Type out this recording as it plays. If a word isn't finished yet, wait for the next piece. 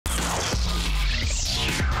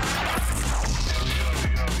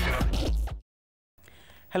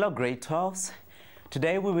Hello grade 12s.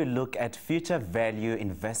 Today we will look at future value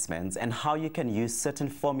investments and how you can use certain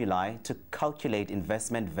formulae to calculate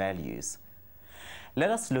investment values. Let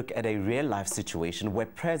us look at a real-life situation where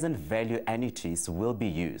present value annuities will be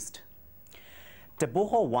used.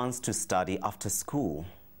 Teboho wants to study after school.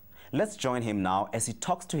 Let's join him now as he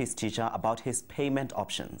talks to his teacher about his payment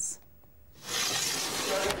options.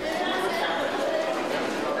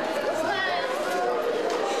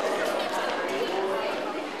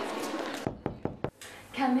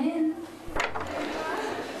 Come in.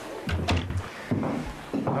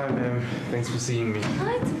 Hi, ma'am. Thanks for seeing me.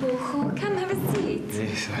 Hi, Teboho. Come have a seat.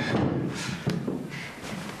 Yes.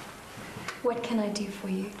 What can I do for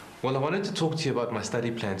you? Well, I wanted to talk to you about my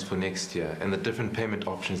study plans for next year and the different payment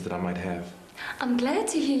options that I might have. I'm glad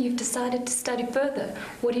to hear you've decided to study further.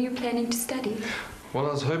 What are you planning to study? Well,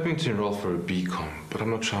 I was hoping to enroll for a BCom, but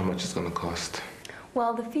I'm not sure how much it's going to cost.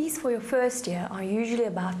 Well, the fees for your first year are usually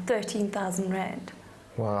about 13,000 Rand.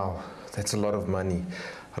 Wow, that's a lot of money.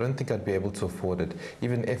 I don't think I'd be able to afford it,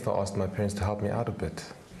 even if I asked my parents to help me out a bit.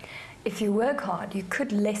 If you work hard, you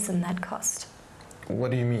could lessen that cost.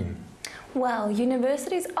 What do you mean? Well,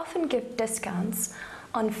 universities often give discounts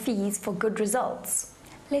on fees for good results.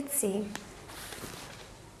 Let's see.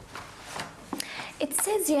 It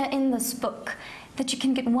says here in this book that you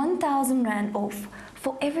can get 1,000 Rand off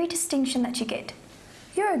for every distinction that you get.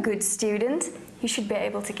 You're a good student. You should be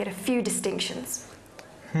able to get a few distinctions.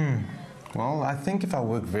 Well, I think if I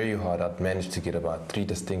work very hard, I'd manage to get about 3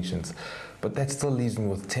 distinctions. But that still leaves me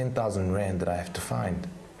with 10,000 Rand that I have to find.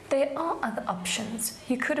 There are other options.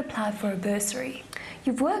 You could apply for a bursary.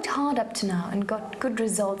 You've worked hard up to now and got good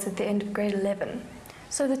results at the end of grade 11.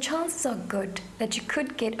 So the chances are good that you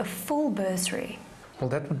could get a full bursary. Well,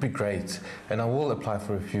 that would be great, and I will apply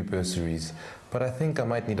for a few bursaries. But I think I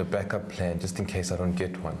might need a backup plan just in case I don't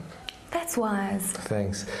get one. That's wise.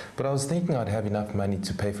 Thanks, but I was thinking I'd have enough money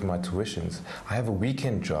to pay for my tuitions. I have a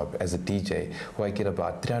weekend job as a DJ where I get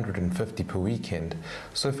about 350 per weekend.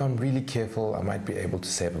 So if I'm really careful, I might be able to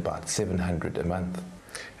save about 700 a month.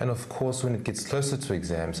 And of course, when it gets closer to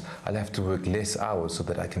exams, I'll have to work less hours so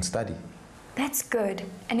that I can study. That's good.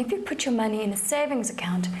 And if you put your money in a savings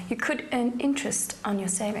account, you could earn interest on your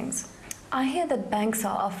savings. I hear that banks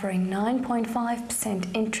are offering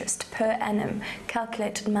 9.5% interest per annum,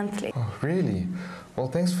 calculated monthly. Oh, really? Well,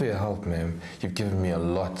 thanks for your help, ma'am. You've given me a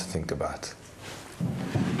lot to think about.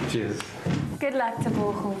 Cheers. Good luck,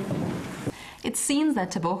 Teboho. It seems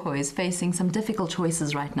that Teboho is facing some difficult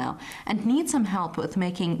choices right now and needs some help with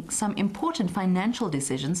making some important financial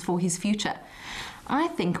decisions for his future. I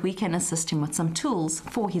think we can assist him with some tools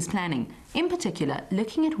for his planning, in particular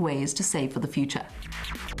looking at ways to save for the future.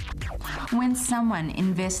 When someone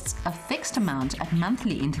invests a fixed amount at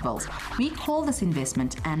monthly intervals, we call this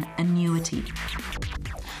investment an annuity.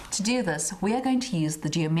 To do this, we are going to use the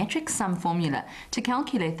geometric sum formula to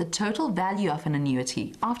calculate the total value of an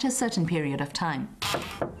annuity after a certain period of time.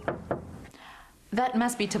 That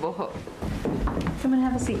must be Teboho. Come and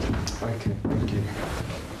have a seat. Okay, thank you.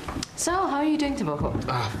 So, how are you doing, Teboho?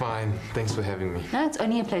 Fine. Thanks for having me. No, it's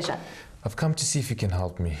only a pleasure. I've come to see if you can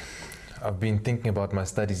help me. I've been thinking about my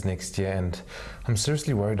studies next year and I'm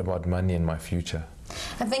seriously worried about money and my future.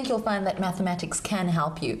 I think you'll find that mathematics can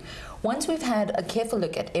help you. Once we've had a careful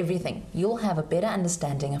look at everything, you'll have a better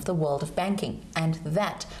understanding of the world of banking, and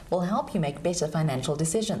that will help you make better financial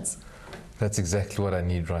decisions. That's exactly what I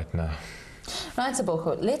need right now. Right,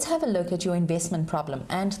 Teboho, let's have a look at your investment problem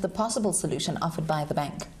and the possible solution offered by the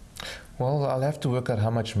bank. Well, I'll have to work out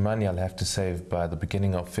how much money I'll have to save by the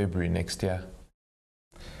beginning of February next year.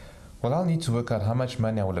 Well, I'll need to work out how much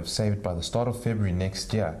money I will have saved by the start of February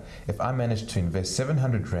next year if I manage to invest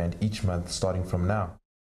 700 Rand each month starting from now.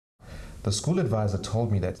 The school advisor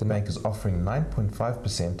told me that the bank is offering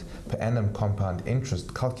 9.5% per annum compound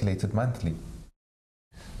interest calculated monthly.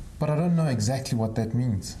 But I don't know exactly what that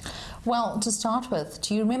means. Well, to start with,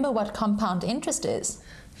 do you remember what compound interest is?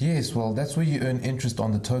 Yes, well, that's where you earn interest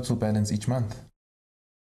on the total balance each month.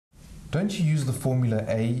 Don't you use the formula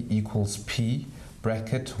A equals P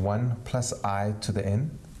bracket 1 plus I to the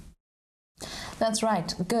n? That's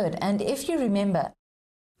right, good. And if you remember,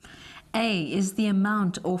 A is the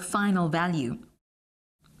amount or final value.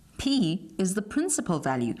 P is the principal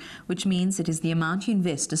value, which means it is the amount you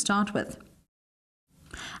invest to start with.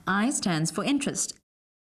 I stands for interest,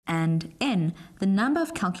 and N, the number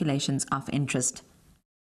of calculations of interest.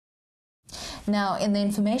 now in the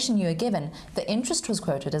information you were given, the interest was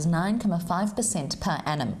quoted as 9.5% per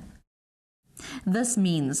annum. This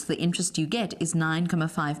means the interest you get is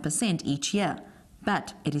 9.5% each year,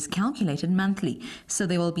 but it is calculated monthly, so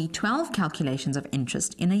there will be 12 calculations of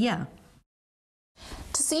interest in a year.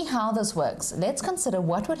 To see how this works, let's consider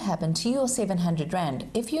what would happen to your 700 Rand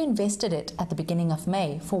if you invested it at the beginning of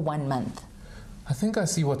May for 1 month. I think I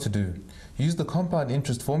see what to do. Use the compound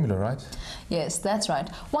interest formula, right? Yes, that's right.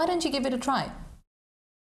 Why don't you give it a try?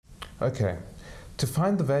 Okay. To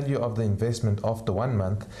find the value of the investment after 1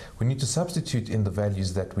 month, we need to substitute in the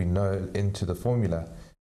values that we know into the formula.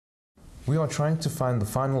 We are trying to find the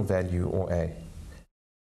final value, or A.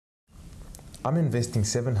 I'm investing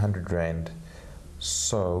 700 Rand,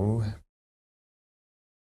 so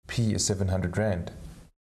P is 700 Rand.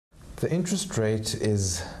 The interest rate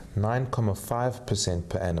is 9.5%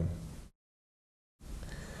 per annum.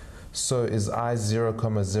 So is I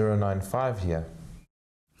 0.095 here?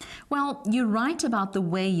 Well, you're right about the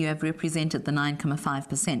way you have represented the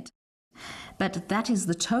 9.5%, but that is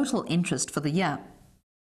the total interest for the year.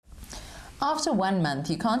 After 1 month,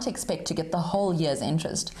 you can't expect to get the whole year's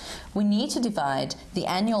interest. We need to divide the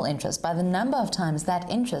annual interest by the number of times that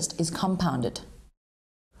interest is compounded.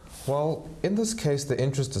 Well, in this case, the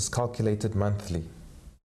interest is calculated monthly.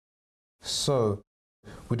 So,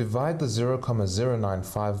 we divide the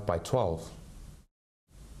 0.095 by 12.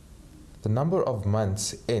 The number of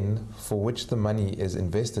months in for which the money is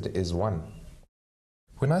invested is 1.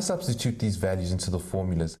 When I substitute these values into the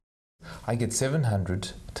formulas, I get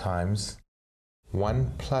 700 times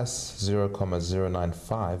 1 plus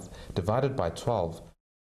 0.095 divided by 12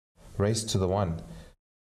 raised to the 1,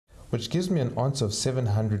 which gives me an answer of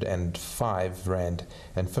 705 Rand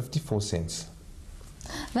and 54 cents.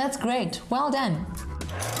 That's great. Well done.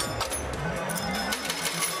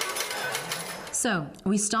 So,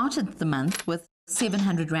 we started the month with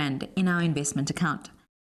 700 Rand in our investment account.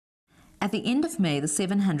 At the end of May, the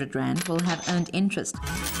 700 Rand will have earned interest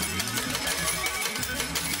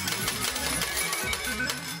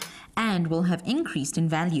and will have increased in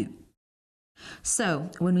value. So,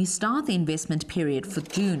 when we start the investment period for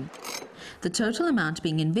June, the total amount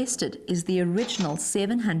being invested is the original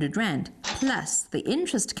 700 Rand plus the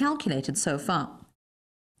interest calculated so far.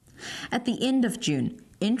 At the end of June,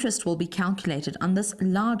 interest will be calculated on this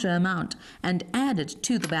larger amount and added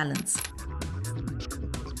to the balance.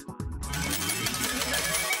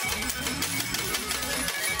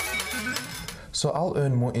 So I'll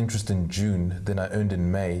earn more interest in June than I earned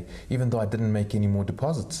in May, even though I didn't make any more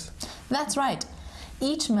deposits. That's right.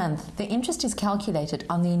 Each month, the interest is calculated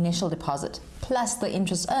on the initial deposit, plus the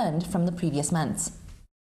interest earned from the previous months.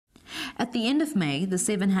 At the end of May, the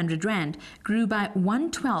 700 Rand grew by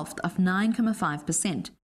 1/12 of 9.5%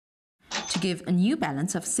 to give a new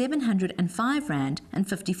balance of 705 Rand and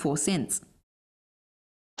 54 cents.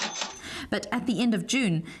 But at the end of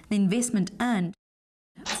June, the investment earned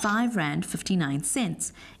 5 Rand 59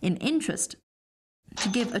 cents in interest to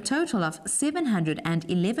give a total of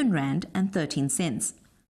 711 Rand and 13 cents.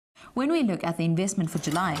 When we look at the investment for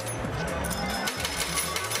July,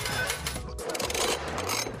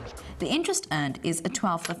 the interest earned is a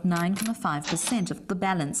 12th of 9.5% of the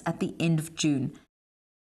balance at the end of June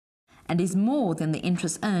and is more than the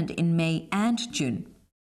interest earned in May and June.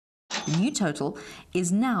 The new total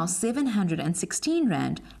is now 716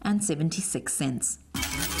 Rand and 76 cents.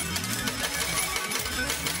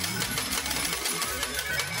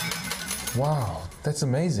 Wow, that's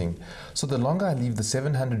amazing. So the longer I leave the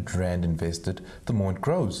 700 Rand invested, the more it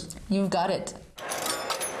grows. You've got it.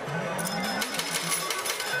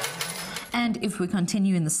 And if we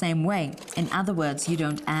continue in the same way, in other words, you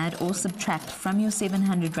don't add or subtract from your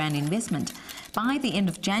 700 Rand investment, by the end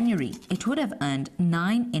of January, it would have earned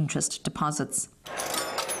 9 interest deposits.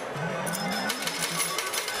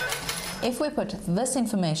 If we put this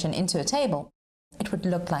information into a table, it would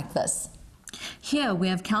look like this. Here we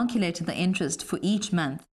have calculated the interest for each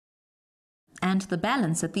month and the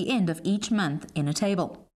balance at the end of each month in a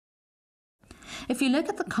table. If you look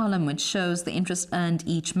at the column which shows the interest earned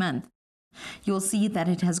each month, you'll see that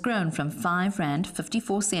it has grown from 5 Rand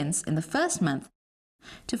 54 cents in the first month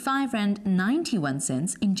to 5 Rand 91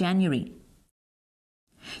 cents in January.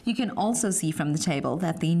 You can also see from the table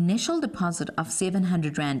that the initial deposit of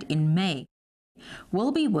 700 Rand in May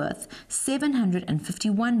will be worth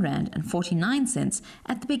 751 Rand and 49 cents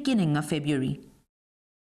at the beginning of February.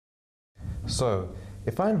 So,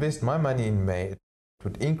 if I invest my money in May, it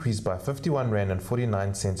would increase by 51 Rand and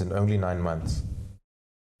 49 cents in only 9 months.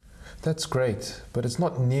 That's great, but it's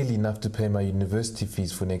not nearly enough to pay my university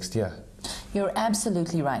fees for next year. You're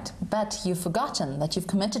absolutely right, but you've forgotten that you've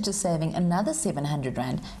committed to saving another 700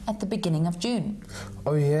 Rand at the beginning of June.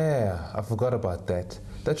 Oh yeah, I forgot about that.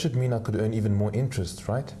 That should mean I could earn even more interest,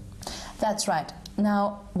 right? That's right.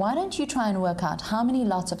 Now, why don't you try and work out how many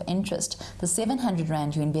lots of interest the 700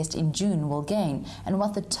 Rand you invest in June will gain and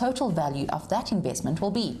what the total value of that investment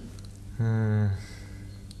will be?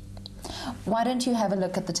 Why don't you have a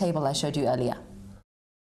look at the table I showed you earlier?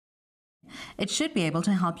 It should be able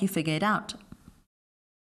to help you figure it out.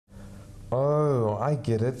 Oh, I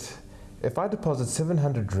get it. If I deposit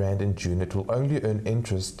 700 Rand in June, it will only earn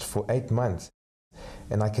interest for 8 months.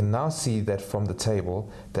 And I can now see that from the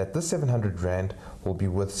table that this 700 Rand will be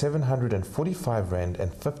worth 745 Rand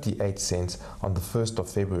and 58 cents on the 1st of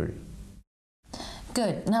February.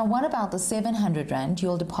 Good. Now what about the 700 Rand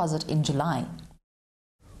you'll deposit in July?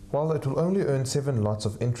 Well, it will only earn 7 lots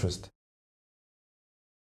of interest.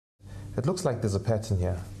 It looks like there's a pattern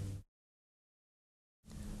here.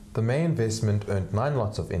 The May investment earned 9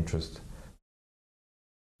 lots of interest.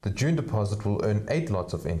 The June deposit will earn 8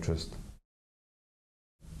 lots of interest.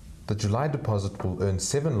 The July deposit will earn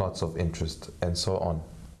 7 lots of interest, and so on.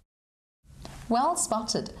 Well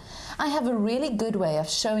spotted. I have a really good way of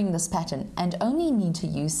showing this pattern and only need to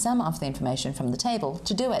use some of the information from the table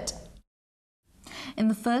to do it. In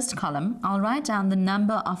the first column, I'll write down the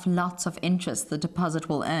number of lots of interest the deposit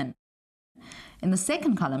will earn. In the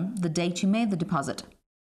second column, the date you made the deposit.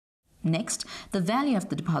 Next, the value of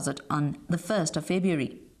the deposit on the 1st of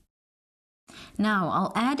February. Now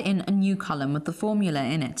I'll add in a new column with the formula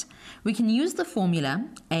in it. We can use the formula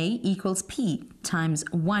A equals P times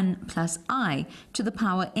 1 plus I to the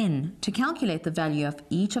power n to calculate the value of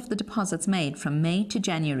each of the deposits made from May to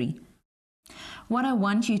January. What I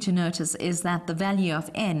want you to notice is that the value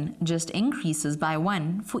of n just increases by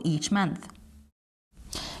 1 for each month.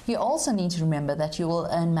 You also need to remember that you will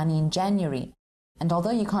earn money in January. And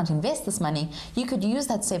although you can't invest this money, you could use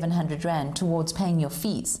that 700 Rand towards paying your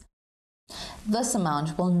fees. This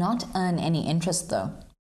amount will not earn any interest though.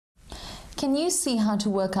 Can you see how to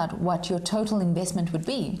work out what your total investment would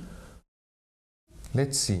be?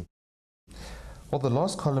 Let's see. Well, the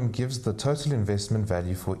last column gives the total investment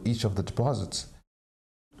value for each of the deposits.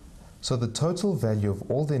 So the total value of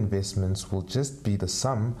all the investments will just be the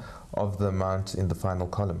sum of the amount in the final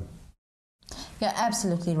column. You're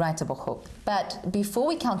absolutely right, Tebogo. But before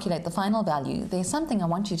we calculate the final value, there's something I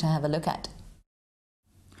want you to have a look at.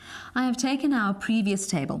 I have taken our previous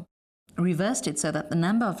table, reversed it so that the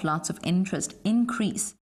number of lots of interest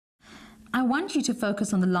increase. I want you to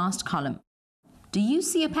focus on the last column. Do you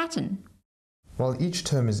see a pattern? Well, each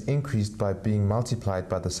term is increased by being multiplied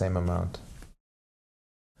by the same amount.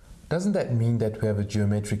 Doesn't that mean that we have a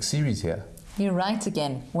geometric series here? You're right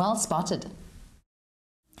again. Well spotted.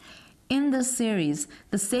 In this series,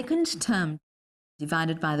 the second term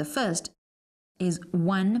divided by the first is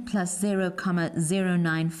 1 plus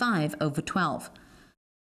 0,095 over 12.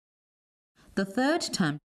 The third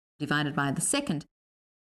term divided by the second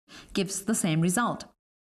gives the same result.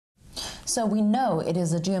 So we know it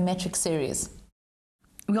is a geometric series.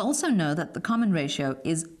 We also know that the common ratio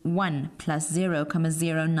is 1 plus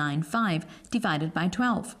 0,095 divided by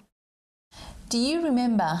 12. Do you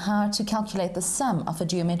remember how to calculate the sum of a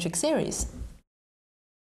geometric series?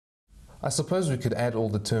 I suppose we could add all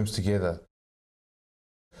the terms together,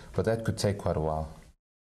 but that could take quite a while.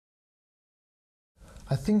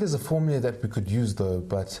 I think there's a formula that we could use though,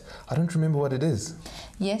 but I don't remember what it is.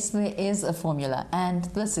 Yes, there is a formula, and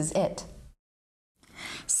this is it.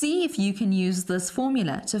 See if you can use this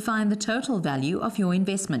formula to find the total value of your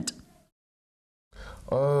investment.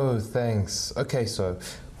 Oh, thanks. Okay, so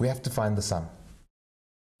we have to find the sum.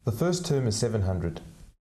 The first term is 700.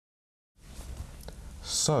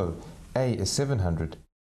 So, A is 700.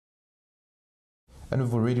 And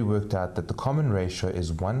we've already worked out that the common ratio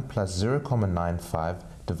is 1 plus 0,95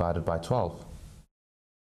 divided by 12.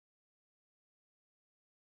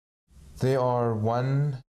 There are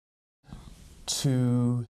 1,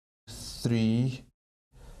 2, 3,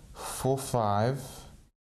 4, 5,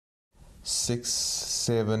 6,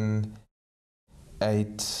 7,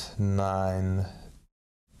 8, 9,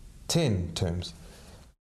 10 terms.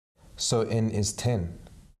 So n is 10.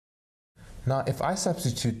 Now, if I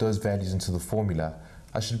substitute those values into the formula,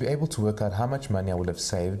 I should be able to work out how much money I will have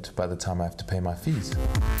saved by the time I have to pay my fees.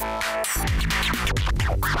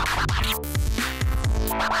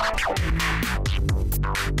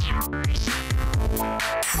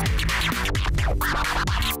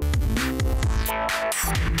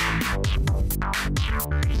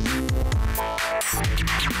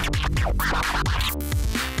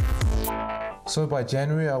 So by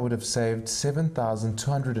January, I would have saved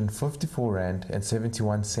 7,254 Rand and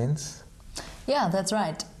 71 cents. Yeah, that's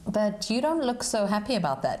right. But you don't look so happy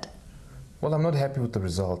about that. Well, I'm not happy with the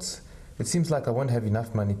results. It seems like I won't have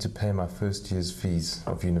enough money to pay my first year's fees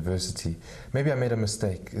of university. Maybe I made a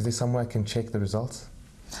mistake. Is there some way I can check the results?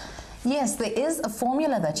 Yes, there is a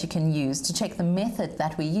formula that you can use to check the method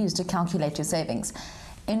that we use to calculate your savings.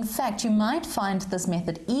 In fact, you might find this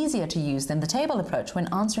method easier to use than the table approach when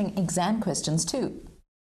answering exam questions too.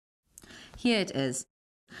 Here it is.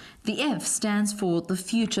 The F stands for the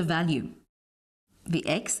future value. The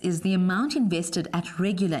X is the amount invested at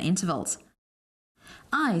regular intervals.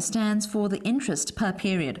 I stands for the interest per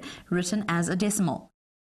period, written as a decimal.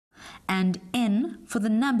 And N for the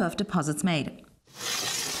number of deposits made.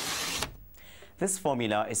 This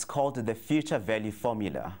formula is called the future value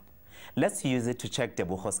formula. Let's use it to check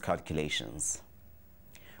Tebogo's calculations.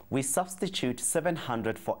 We substitute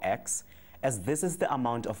 700 for X, as this is the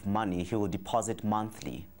amount of money he will deposit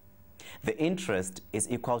monthly. The interest is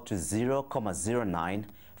equal to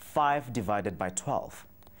 0.095 divided by 12,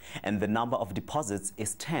 and the number of deposits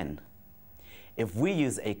is 10. If we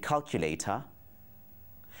use a calculator,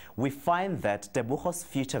 we find that Tebogo's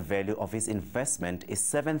future value of his investment is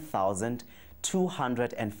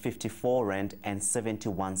 7,254 Rand and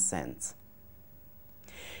 71 cents.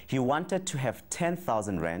 He wanted to have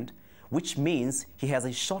 10,000 Rand, which means he has a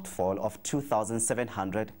shortfall of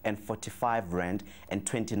 2,745 Rand and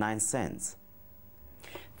 29 cents.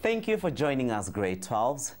 Thank you for joining us, grade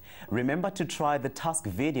 12s. Remember to try the task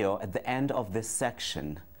video at the end of this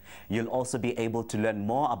section. You'll also be able to learn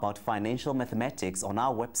more about financial mathematics on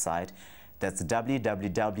our website. That's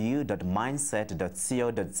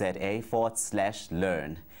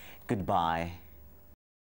www.mindset.co.za/learn. Goodbye.